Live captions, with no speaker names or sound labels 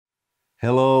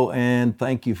Hello, and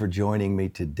thank you for joining me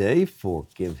today for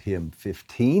Give Him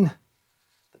 15.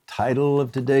 The title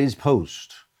of today's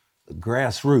post, The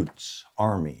Grassroots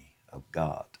Army of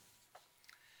God.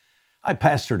 I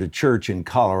pastored a church in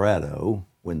Colorado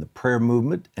when the prayer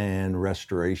movement and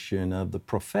restoration of the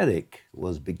prophetic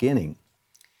was beginning.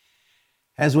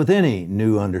 As with any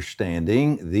new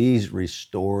understanding, these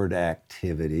restored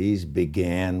activities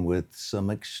began with some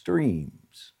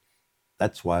extremes.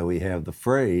 That's why we have the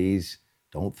phrase,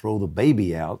 don't throw the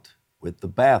baby out with the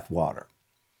bathwater.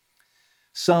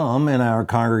 Some in our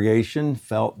congregation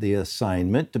felt the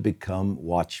assignment to become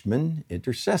watchmen,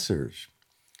 intercessors.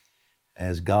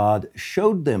 As God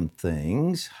showed them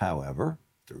things, however,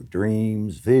 through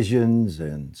dreams, visions,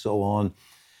 and so on,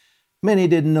 many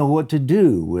didn't know what to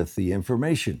do with the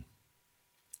information.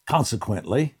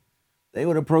 Consequently, they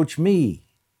would approach me,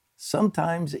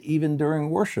 sometimes even during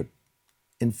worship,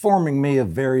 informing me of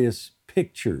various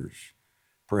pictures.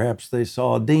 Perhaps they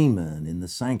saw a demon in the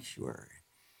sanctuary.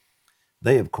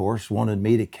 They, of course, wanted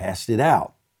me to cast it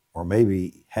out, or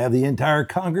maybe have the entire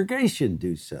congregation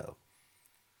do so.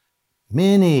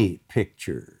 Many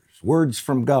pictures, words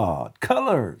from God,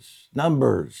 colors,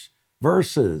 numbers,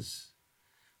 verses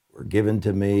were given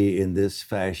to me in this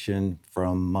fashion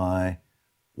from my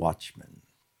watchmen.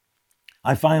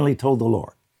 I finally told the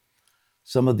Lord,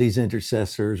 some of these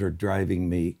intercessors are driving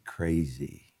me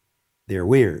crazy. They're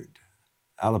weird,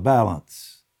 out of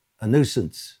balance, a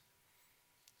nuisance.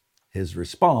 His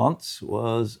response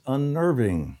was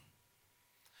unnerving.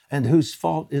 And whose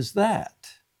fault is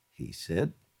that? He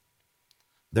said.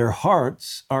 Their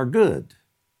hearts are good.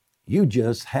 You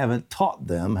just haven't taught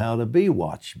them how to be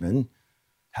watchmen,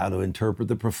 how to interpret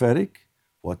the prophetic,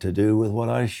 what to do with what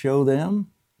I show them,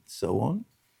 and so on.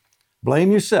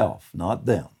 Blame yourself, not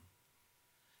them.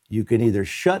 You can either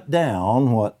shut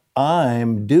down what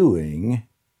I'm doing,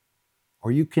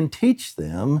 or you can teach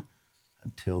them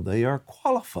until they are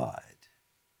qualified.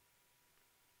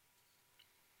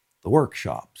 The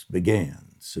workshops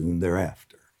began soon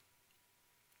thereafter.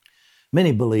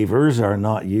 Many believers are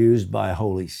not used by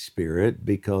Holy Spirit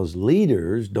because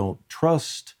leaders don't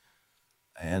trust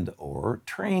and or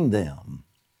train them.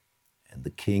 And the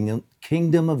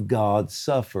kingdom of God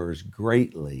suffers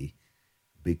greatly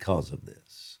because of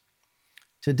this.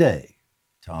 Today,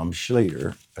 Tom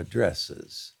Schlueter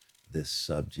addresses this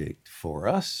subject for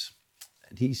us,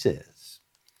 and he says,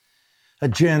 a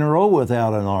general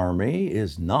without an army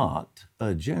is not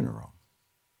a general.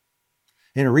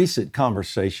 In a recent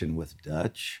conversation with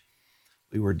Dutch,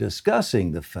 we were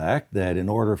discussing the fact that in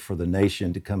order for the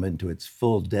nation to come into its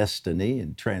full destiny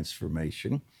and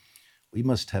transformation, we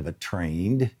must have a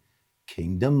trained,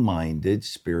 kingdom-minded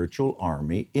spiritual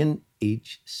army in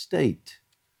each state.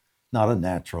 Not a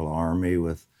natural army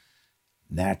with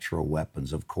natural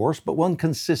weapons, of course, but one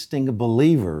consisting of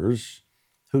believers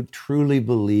who truly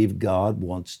believe God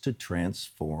wants to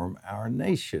transform our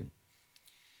nation.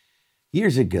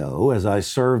 Years ago, as I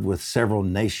served with several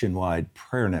nationwide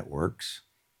prayer networks,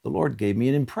 the Lord gave me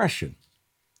an impression.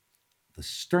 The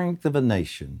strength of a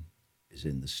nation is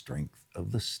in the strength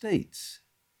of the states.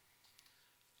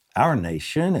 Our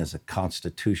nation, as a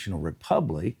constitutional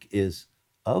republic, is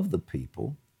of the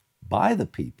people, by the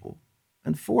people,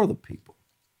 and for the people.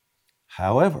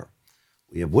 However,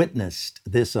 we have witnessed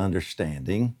this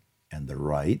understanding and the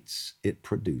rights it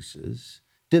produces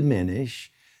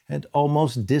diminish and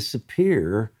almost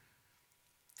disappear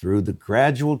through the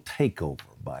gradual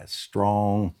takeover by a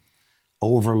strong,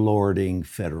 overlording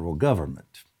federal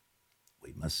government.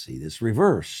 We must see this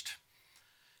reversed.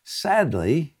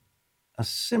 Sadly, a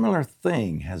similar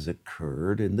thing has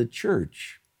occurred in the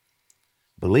church.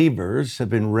 Believers have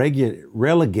been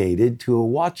relegated to a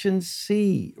watch and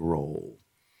see role.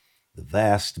 The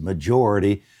vast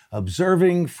majority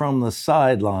observing from the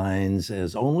sidelines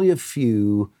as only a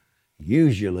few,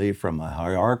 usually from a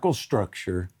hierarchical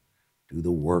structure, do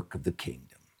the work of the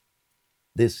kingdom.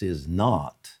 This is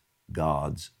not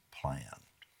God's plan.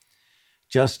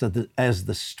 Just as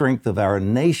the strength of our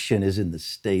nation is in the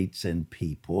states and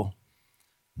people,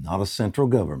 not a central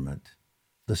government,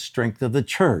 the strength of the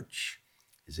church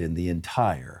is in the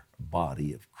entire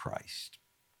body of Christ.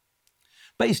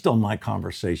 Based on my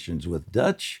conversations with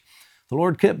Dutch, the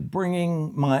Lord kept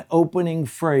bringing my opening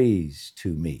phrase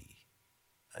to me.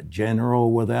 A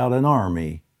general without an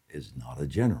army is not a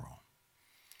general.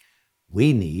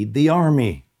 We need the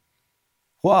army.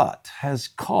 What has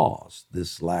caused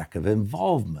this lack of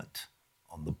involvement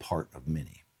on the part of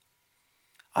many?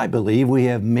 I believe we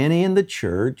have many in the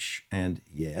church, and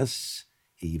yes,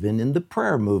 even in the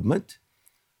prayer movement,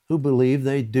 who believe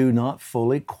they do not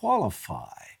fully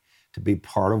qualify to be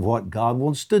part of what God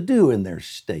wants to do in their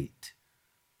state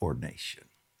or nation.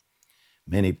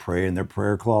 Many pray in their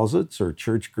prayer closets or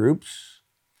church groups,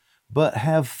 but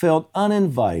have felt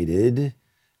uninvited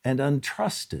and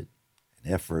untrusted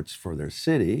in efforts for their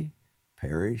city,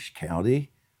 parish,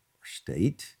 county, or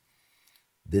state.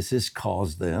 This has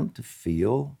caused them to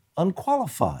feel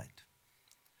unqualified.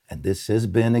 And this has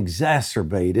been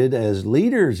exacerbated as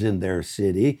leaders in their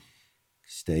city,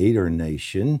 state, or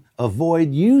nation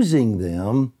avoid using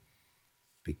them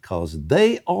because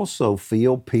they also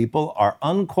feel people are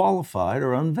unqualified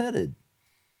or unvetted.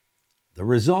 The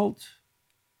result,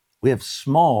 we have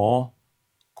small,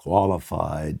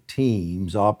 qualified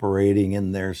teams operating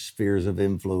in their spheres of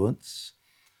influence,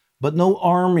 but no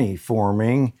army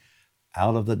forming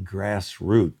out of the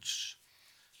grassroots.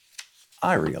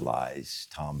 I realize,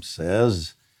 Tom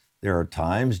says, there are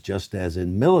times, just as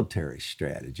in military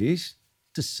strategies,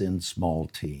 to send small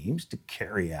teams to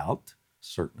carry out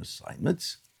certain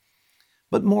assignments.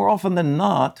 But more often than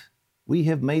not, we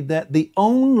have made that the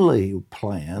only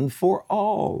plan for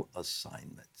all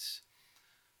assignments.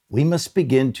 We must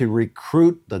begin to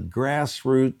recruit the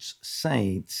grassroots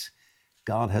saints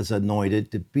God has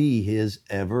anointed to be His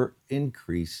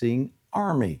ever-increasing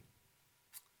army.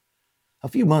 A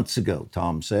few months ago,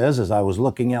 Tom says, as I was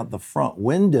looking out the front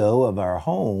window of our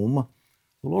home,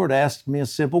 the Lord asked me a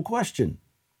simple question.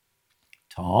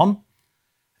 Tom,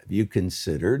 have you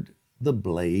considered the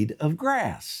blade of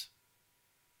grass?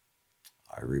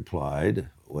 I replied,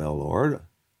 well, Lord,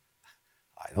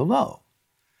 I don't know.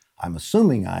 I'm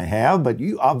assuming I have, but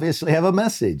you obviously have a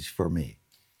message for me.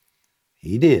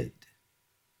 He did,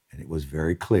 and it was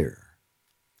very clear.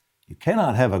 You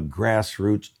cannot have a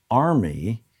grassroots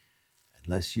army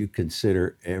unless you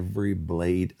consider every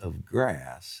blade of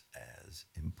grass as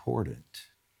important.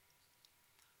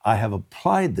 I have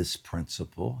applied this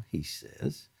principle, he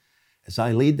says, as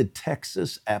I lead the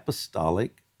Texas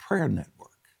Apostolic Prayer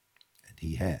Network, and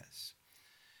he has.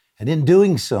 And in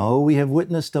doing so, we have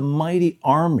witnessed a mighty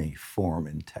army form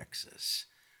in Texas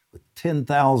with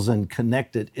 10,000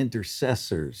 connected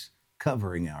intercessors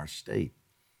covering our state.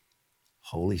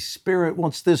 Holy Spirit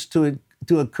wants this to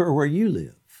occur where you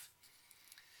live.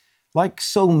 Like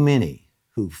so many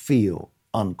who feel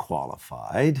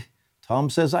unqualified, Tom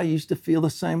says, I used to feel the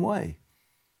same way.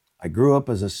 I grew up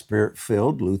as a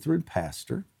Spirit-filled Lutheran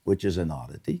pastor, which is an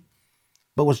oddity,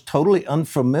 but was totally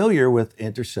unfamiliar with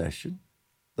intercession,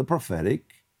 the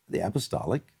prophetic, the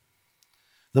apostolic.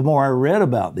 The more I read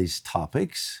about these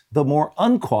topics, the more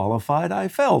unqualified I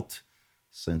felt,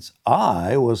 since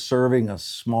I was serving a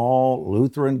small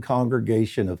Lutheran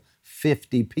congregation of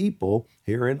 50 people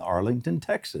here in Arlington,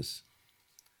 Texas.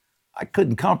 I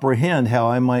couldn't comprehend how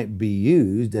I might be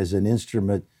used as an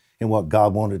instrument in what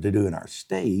God wanted to do in our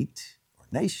state or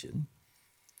nation.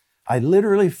 I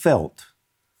literally felt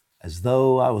as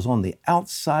though I was on the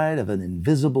outside of an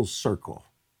invisible circle,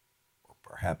 or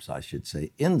perhaps I should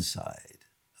say inside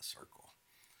a circle,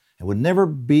 and would never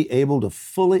be able to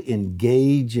fully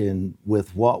engage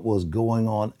with what was going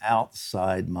on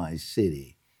outside my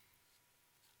city.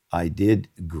 I did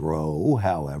grow,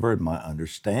 however, in my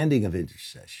understanding of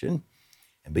intercession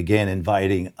and began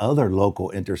inviting other local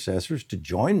intercessors to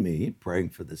join me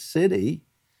praying for the city.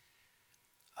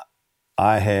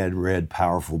 I had read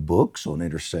powerful books on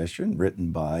intercession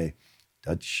written by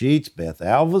Dutch Sheets, Beth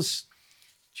Alvis,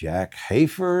 Jack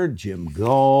Hayford, Jim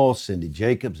Gall, Cindy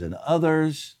Jacobs, and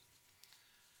others,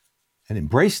 and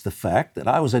embraced the fact that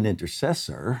I was an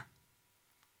intercessor.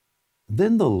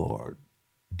 Then the Lord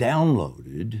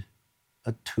downloaded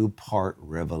a 2-part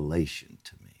revelation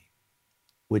to me,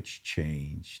 which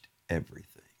changed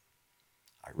everything.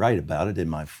 I write about it in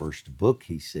my first book,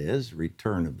 he says,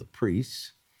 Return of the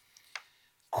Priests.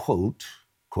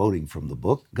 Quoting from the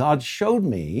book, God showed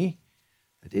me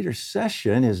that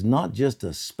intercession is not just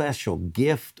a special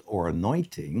gift or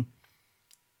anointing.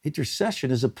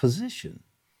 Intercession is a position.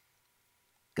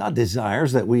 God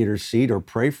desires that we intercede or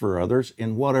pray for others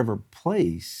in whatever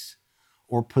place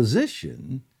or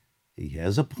position He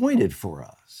has appointed for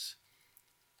us.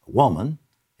 A woman,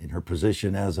 in her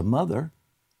position as a mother,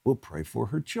 will pray for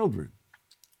her children.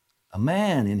 A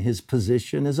man, in his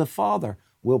position as a father,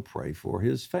 will pray for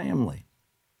his family.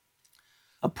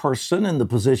 A person in the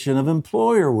position of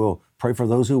employer will pray for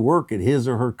those who work at his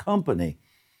or her company.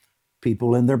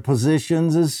 People in their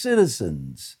positions as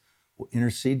citizens will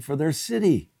intercede for their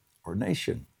city or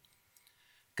nation.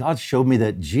 God showed me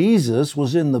that Jesus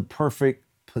was in the perfect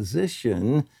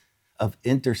position of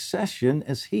intercession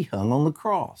as He hung on the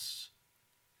cross.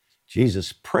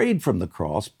 Jesus prayed from the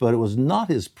cross, but it was not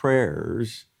His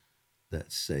prayers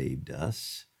that saved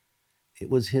us. It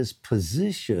was his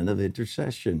position of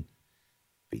intercession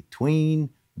between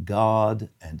God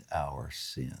and our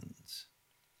sins.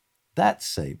 That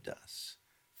saved us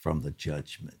from the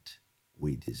judgment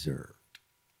we deserved.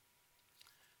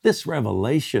 This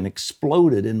revelation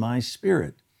exploded in my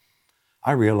spirit.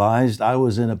 I realized I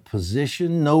was in a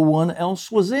position no one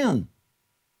else was in.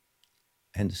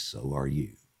 And so are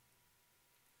you.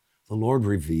 The Lord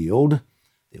revealed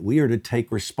that we are to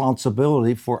take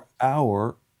responsibility for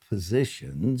our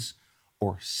positions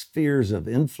or spheres of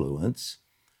influence,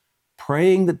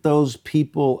 praying that those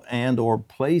people and or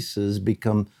places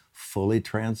become fully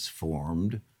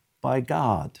transformed by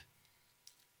God.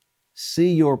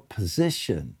 See your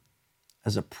position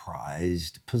as a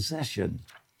prized possession.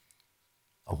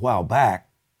 A while back,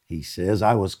 he says,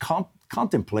 I was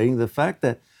contemplating the fact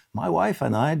that my wife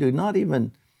and I do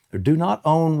not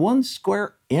own 1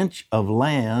 square inch of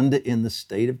land in the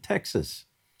state of Texas.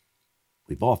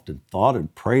 We've often thought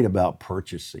and prayed about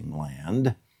purchasing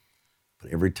land,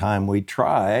 but every time we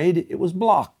tried, it was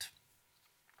blocked.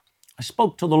 I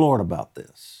spoke to the Lord about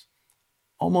this,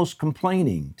 almost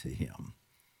complaining to him,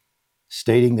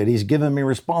 stating that he's given me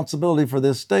responsibility for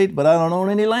this state, but I don't own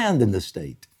any land in the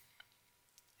state.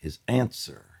 His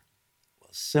answer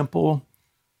was simple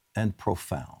and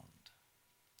profound.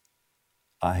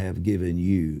 I have given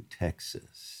you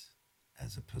Texas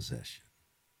as a possession.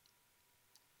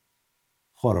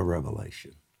 What a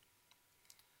revelation.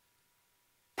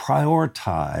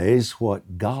 Prioritize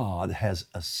what God has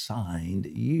assigned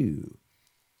you.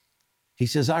 He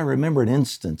says, I remember an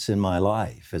instance in my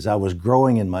life as I was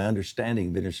growing in my understanding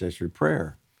of intercessory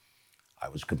prayer. I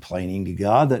was complaining to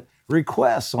God that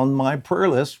requests on my prayer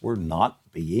list were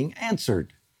not being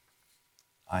answered.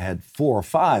 I had 4 or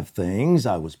 5 things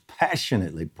I was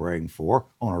passionately praying for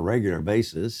on a regular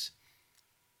basis,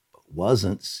 but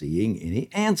wasn't seeing any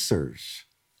answers.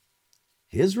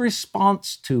 His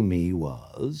response to me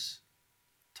was,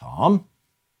 Tom,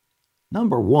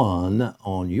 number 1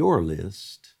 on your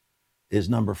list is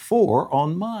number 4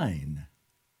 on mine.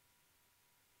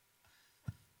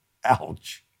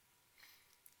 Ouch.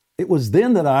 It was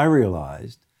then that I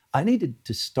realized I needed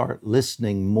to start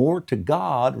listening more to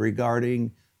God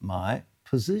regarding my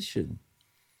position.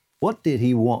 What did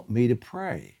he want me to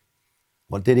pray?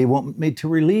 What did he want me to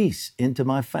release into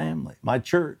my family, my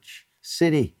church,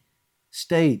 city,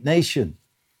 state, nation?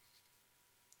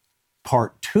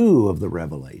 Part 2 of the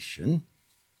revelation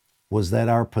was that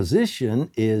our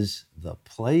position is the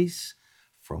place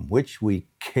from which we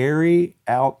carry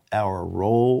out our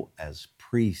role as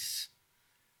priests,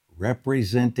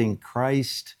 representing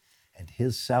Christ and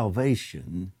his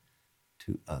salvation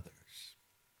to others.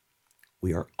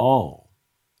 We are all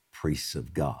priests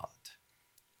of God.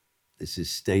 This is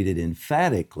stated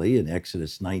emphatically in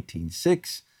Exodus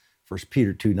 19:6, 1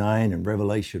 Peter 2:9, and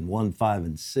Revelation 1:5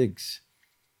 and 6.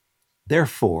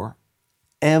 Therefore,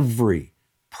 every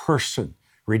person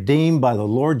redeemed by the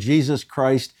Lord Jesus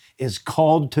Christ is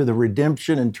called to the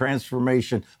redemption and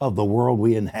transformation of the world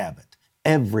we inhabit.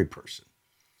 Every person,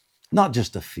 not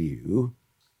just a few.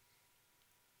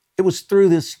 It was through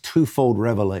this twofold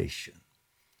revelation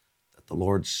that the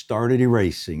Lord started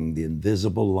erasing the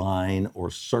invisible line or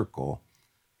circle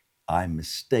I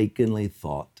mistakenly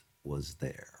thought was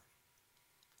there.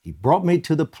 He brought me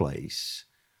to the place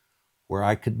where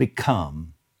I could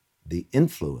become the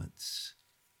influence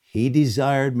he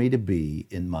desired me to be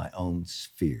in my own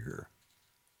sphere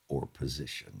or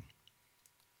position.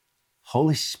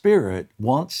 Holy Spirit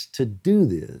wants to do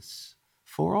this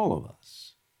for all of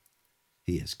us.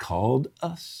 He has called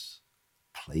us,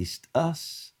 placed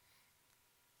us,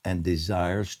 and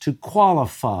desires to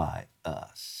qualify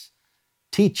us,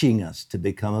 teaching us to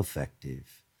become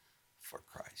effective for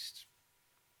Christ.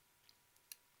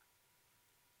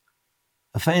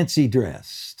 A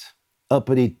fancy-dressed,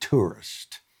 uppity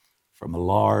tourist from a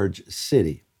large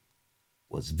city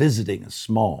was visiting a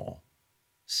small,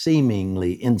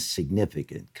 seemingly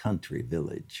insignificant country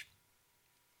village.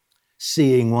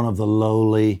 Seeing one of the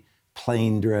lowly,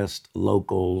 plain-dressed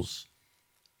locals,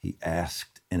 he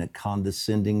asked in a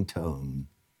condescending tone,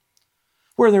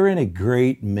 "Were there any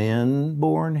great men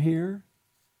born here?"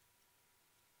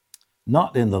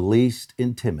 Not in the least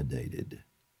intimidated,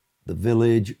 the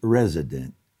village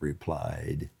resident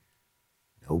replied,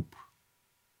 "Nope,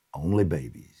 only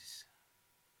babies."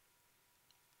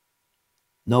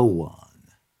 No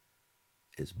one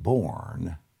is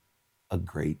born a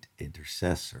great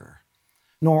intercessor,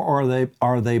 nor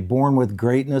are they born with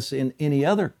greatness in any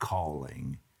other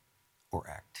calling or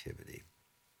activity.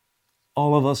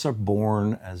 All of us are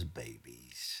born as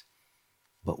babies,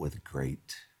 but with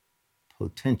great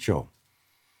potential.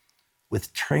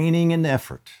 with training and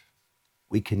effort,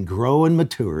 we can grow in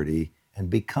maturity and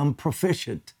become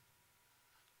proficient,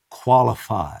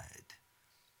 qualified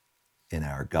in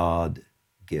our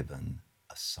God-given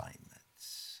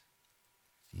assignments.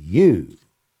 You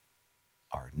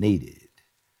are needed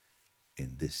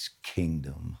in this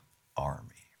kingdom army.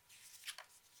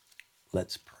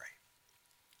 Let's pray.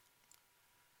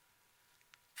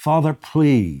 Father,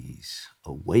 please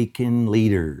awaken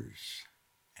leaders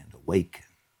and awaken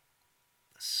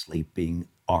the sleeping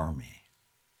army.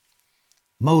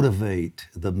 Motivate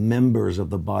the members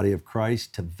of the body of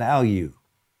Christ to value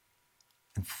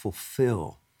and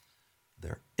fulfill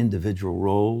their individual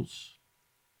roles,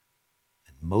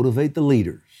 and motivate the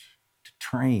leaders to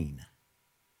train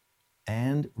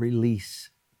and release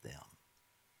them.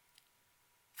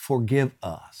 Forgive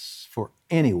us for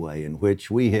any way in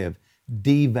which we have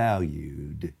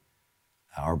devalued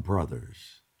our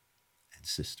brothers and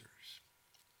sisters.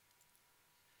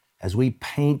 As we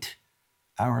paint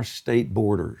our state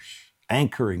borders,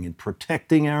 anchoring and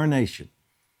protecting our nation,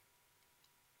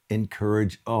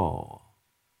 encourage all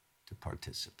to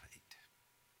participate.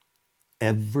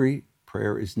 Every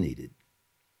prayer is needed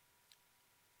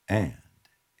and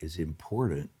is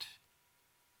important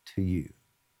to you.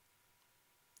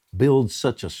 Build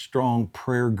such a strong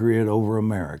prayer grid over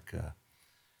America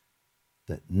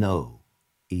that no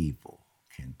evil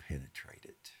can penetrate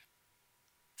it.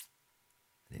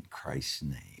 And in Christ's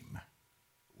name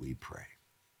we pray.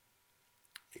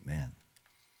 Amen.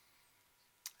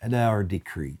 And our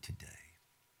decree today,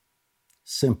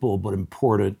 simple but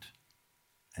important,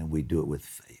 and we do it with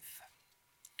faith.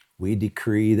 We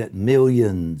decree that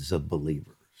millions of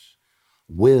believers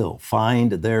will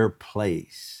find their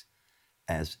place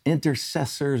as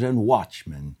intercessors and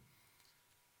watchmen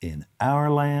in our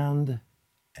land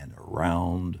and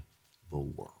around the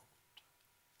world.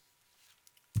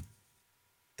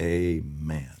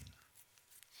 Amen.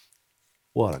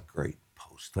 What a great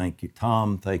post. Thank you,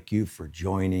 Tom. Thank you for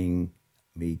joining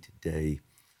me today.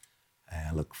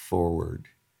 I look forward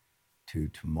to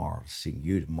tomorrow, seeing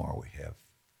you tomorrow. We have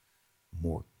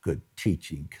more good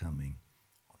teaching coming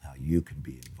on how you can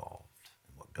be involved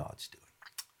in what God's doing.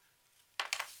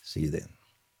 See you then.